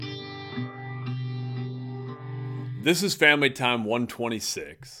This is Family Time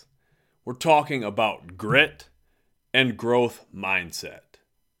 126. We're talking about grit and growth mindset.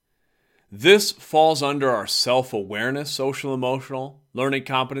 This falls under our self-awareness, social emotional learning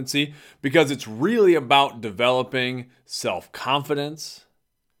competency because it's really about developing self-confidence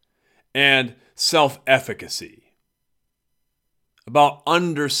and self-efficacy. About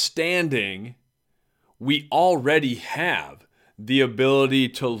understanding we already have the ability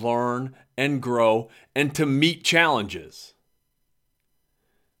to learn and grow and to meet challenges.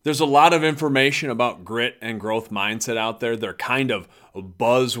 There's a lot of information about grit and growth mindset out there. They're kind of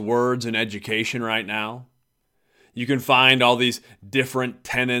buzzwords in education right now. You can find all these different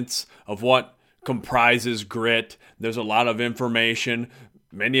tenets of what comprises grit. There's a lot of information.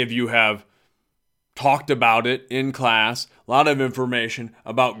 Many of you have talked about it in class. A lot of information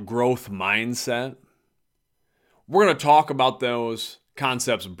about growth mindset. We're going to talk about those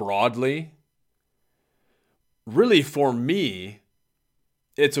concepts broadly. Really, for me,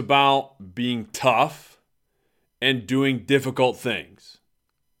 it's about being tough and doing difficult things.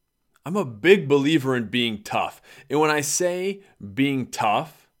 I'm a big believer in being tough. And when I say being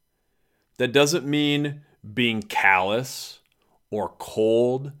tough, that doesn't mean being callous or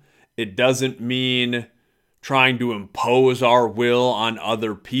cold. It doesn't mean trying to impose our will on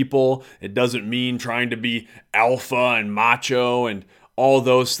other people. It doesn't mean trying to be alpha and macho and all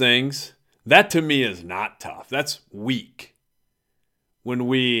those things. That to me is not tough. That's weak. When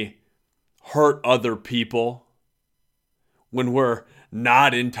we hurt other people, when we're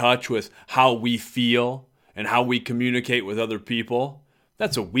not in touch with how we feel and how we communicate with other people,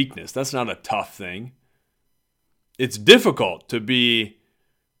 that's a weakness. That's not a tough thing. It's difficult to be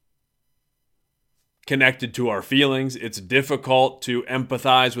connected to our feelings. It's difficult to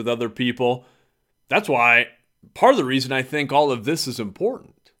empathize with other people. That's why part of the reason I think all of this is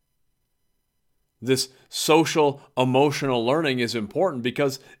important. This social emotional learning is important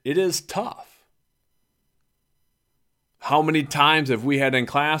because it is tough. How many times have we had in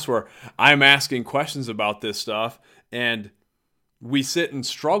class where I'm asking questions about this stuff and we sit and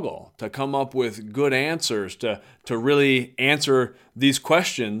struggle to come up with good answers to really answer these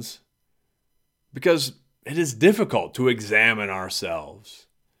questions because it is difficult to examine ourselves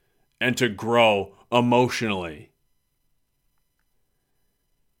and to grow emotionally.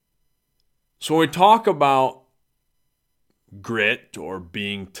 So when we talk about grit or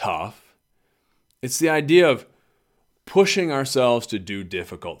being tough, it's the idea of pushing ourselves to do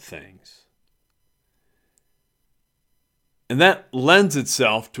difficult things. And that lends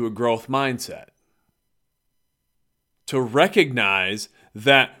itself to a growth mindset. To recognize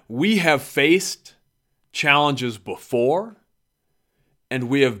that we have faced challenges before and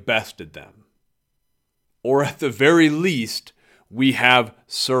we have bested them. Or at the very least, we have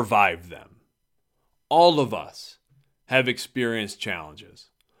survived them. All of us have experienced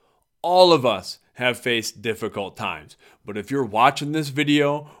challenges. All of us have faced difficult times. But if you're watching this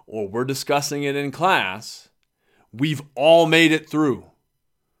video or we're discussing it in class, we've all made it through.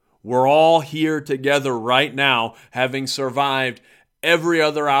 We're all here together right now, having survived every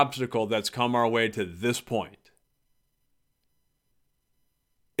other obstacle that's come our way to this point.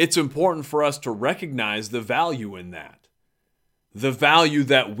 It's important for us to recognize the value in that, the value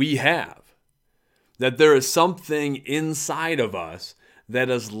that we have. That there is something inside of us that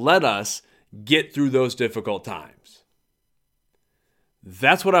has let us get through those difficult times.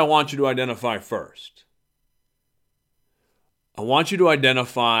 That's what I want you to identify first. I want you to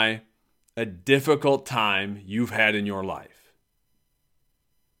identify a difficult time you've had in your life.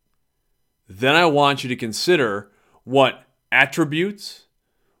 Then I want you to consider what attributes,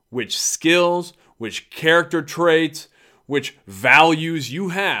 which skills, which character traits, which values you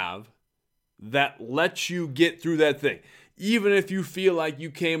have that lets you get through that thing. Even if you feel like you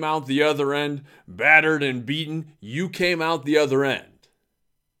came out the other end battered and beaten, you came out the other end.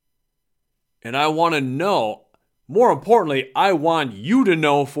 And I want to know, more importantly, I want you to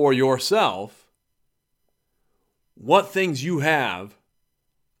know for yourself what things you have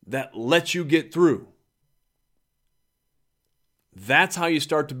that let you get through. That's how you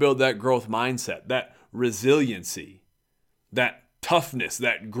start to build that growth mindset, that resiliency, that toughness,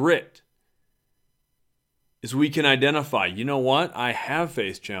 that grit. Is we can identify, you know what? I have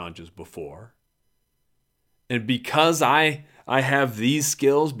faced challenges before. And because I have these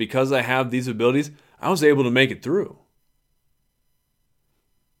skills, because I have these abilities, I was able to make it through.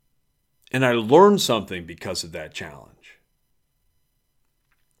 And I learned something because of that challenge.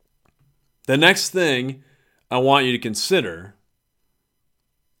 The next thing I want you to consider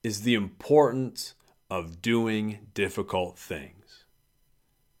is the importance of doing difficult things.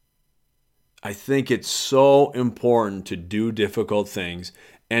 I think it's so important to do difficult things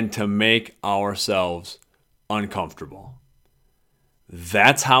and to make ourselves uncomfortable.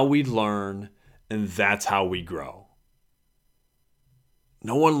 That's how we learn, and that's how we grow.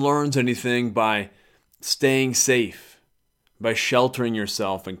 No one learns anything by staying safe, by sheltering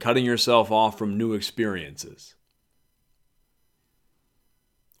yourself and cutting yourself off from new experiences.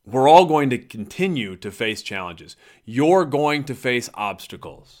 We're all going to continue to face challenges. You're going to face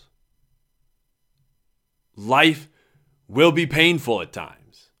obstacles. Life will be painful at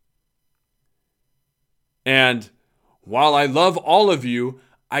times. And while I love all of you,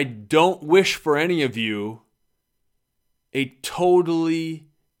 I don't wish for any of you a totally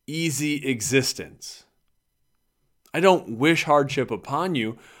easy existence. I don't wish hardship upon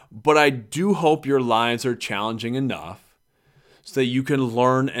you, but I do hope your lives are challenging enough so that you can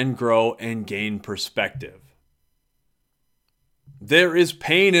learn and grow and gain perspective. There is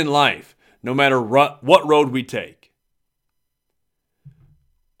pain in life, no matter what road we take.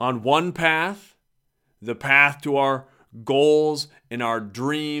 On one path, the path to our goals and our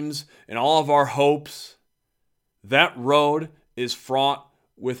dreams and all of our hopes, that road is fraught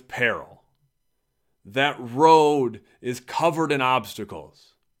with peril. That road is covered in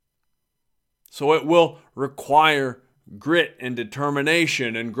obstacles. So it will require grit and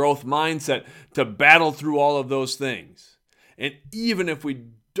determination and growth mindset to battle through all of those things. And even if we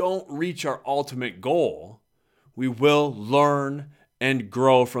don't reach our ultimate goal, we will learn and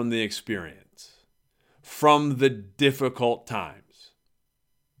grow from the experience, from the difficult times.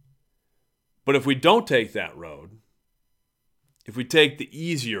 But if we don't take that road, if we take the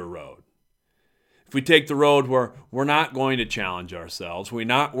easier road, if we take the road where we're not going to challenge ourselves, we're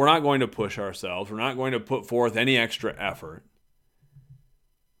not going to push ourselves, we're not going to put forth any extra effort,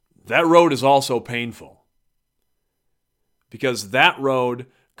 that road is also painful. Because that road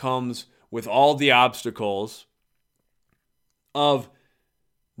comes with all the obstacles of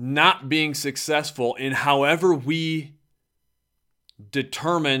not being successful in however we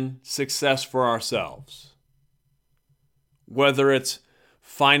determine success for ourselves. Whether it's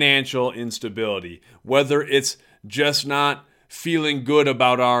financial instability, whether it's just not feeling good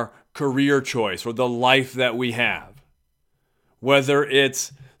about our career choice or the life that we have, whether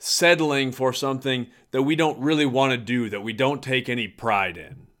it's settling for something that we don't really want to do, that we don't take any pride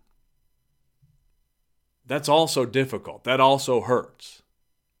in. That's also difficult. That also hurts.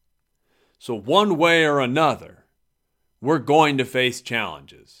 So one way or another, we're going to face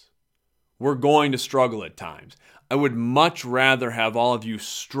challenges. We're going to struggle at times. I would much rather have all of you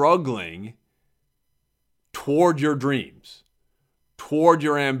struggling toward your dreams, toward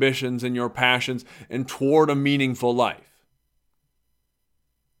your ambitions and your passions, and toward a meaningful life.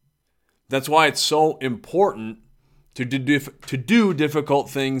 That's why it's so important to do difficult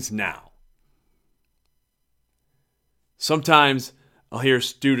things now. Sometimes I'll hear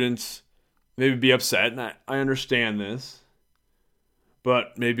students maybe be upset, and I understand this,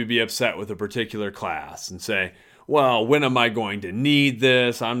 but maybe be upset with a particular class and say, well, when am I going to need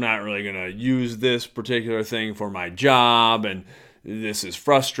this? I'm not really going to use this particular thing for my job, and this is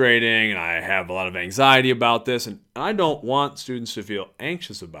frustrating, and I have a lot of anxiety about this, and I don't want students to feel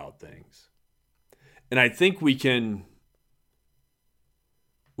anxious about things. And I think we can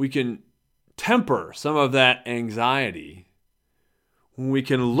temper some of that anxiety when we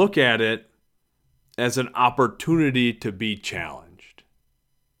can look at it as an opportunity to be challenged.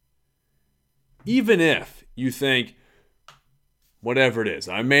 Even if you think, whatever it is,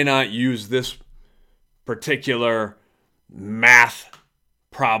 I may not use this particular math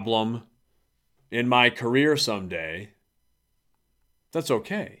problem in my career someday, that's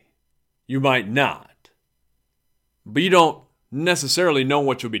okay. You might not. But you don't necessarily know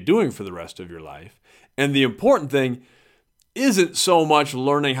what you'll be doing for the rest of your life. And the important thing isn't so much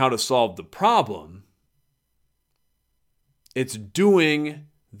learning how to solve the problem. It's doing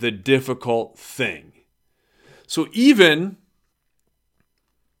the difficult thing. So even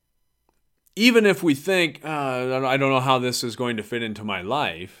if we think, I don't know how this is going to fit into my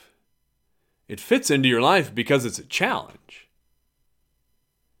life, it fits into your life because it's a challenge.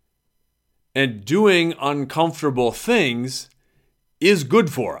 And doing uncomfortable things is good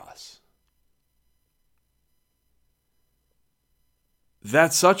for us.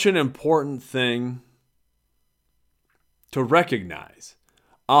 That's such an important thing to recognize.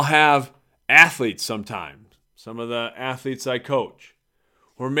 I'll have athletes sometimes, some of the athletes I coach,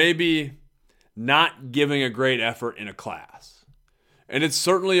 who are maybe not giving a great effort in a class. And it's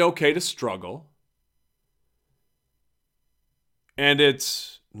certainly okay to struggle. And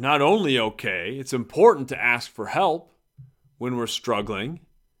it's not only okay, it's important to ask for help when we're struggling,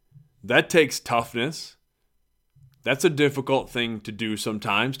 That takes toughness. That's a difficult thing to do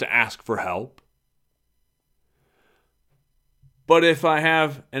sometimes, to ask for help. But if I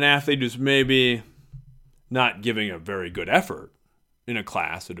have an athlete who's maybe not giving a very good effort in a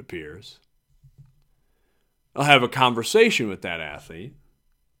class, it appears, I'll have a conversation with that athlete.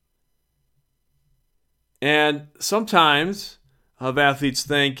 And sometimes I'll have athletes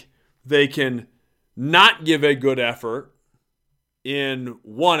think they can not give a good effort in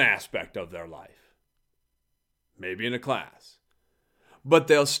one aspect of their life, maybe in a class, but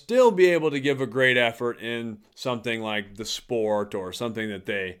they'll still be able to give a great effort in something like the sport or something that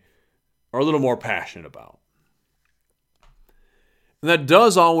they are a little more passionate about. And that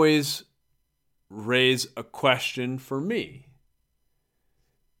does always raise a question for me.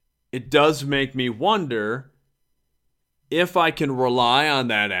 It does make me wonder if I can rely on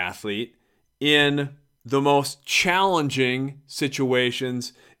that athlete in the most challenging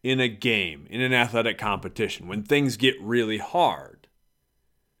situations in a game, in an athletic competition, when things get really hard.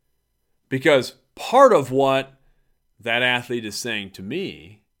 Because part of what that athlete is saying to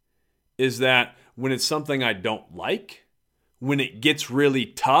me is that when it's something I don't like, when it gets really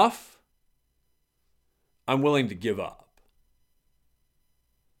tough, I'm willing to give up.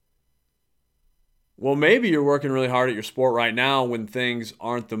 Well, maybe you're working really hard at your sport right now when things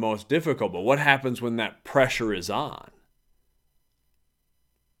aren't the most difficult, but what happens when that pressure is on?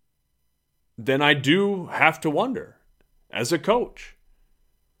 Then I do have to wonder, as a coach,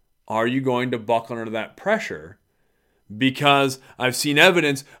 are you going to buckle under that pressure? Because I've seen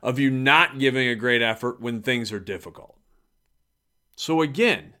evidence of you not giving a great effort when things are difficult. So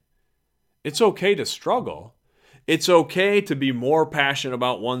again, it's okay to struggle. It's okay to be more passionate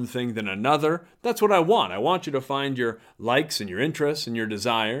about one thing than another. That's what I want. I want you to find your likes and your interests and your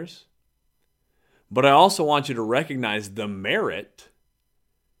desires. But I also want you to recognize the merit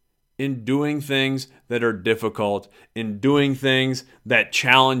in doing things that are difficult, in doing things that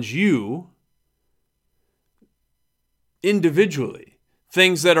challenge you individually,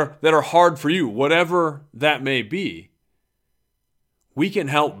 things that are hard for you, whatever that may be. We can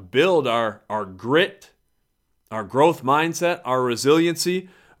help build our grit, our growth mindset, our resiliency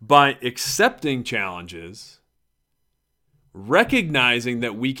by accepting challenges, recognizing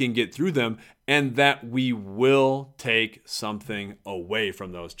that we can get through them, and that we will take something away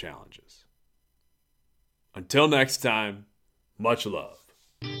from those challenges. Until next time, much love.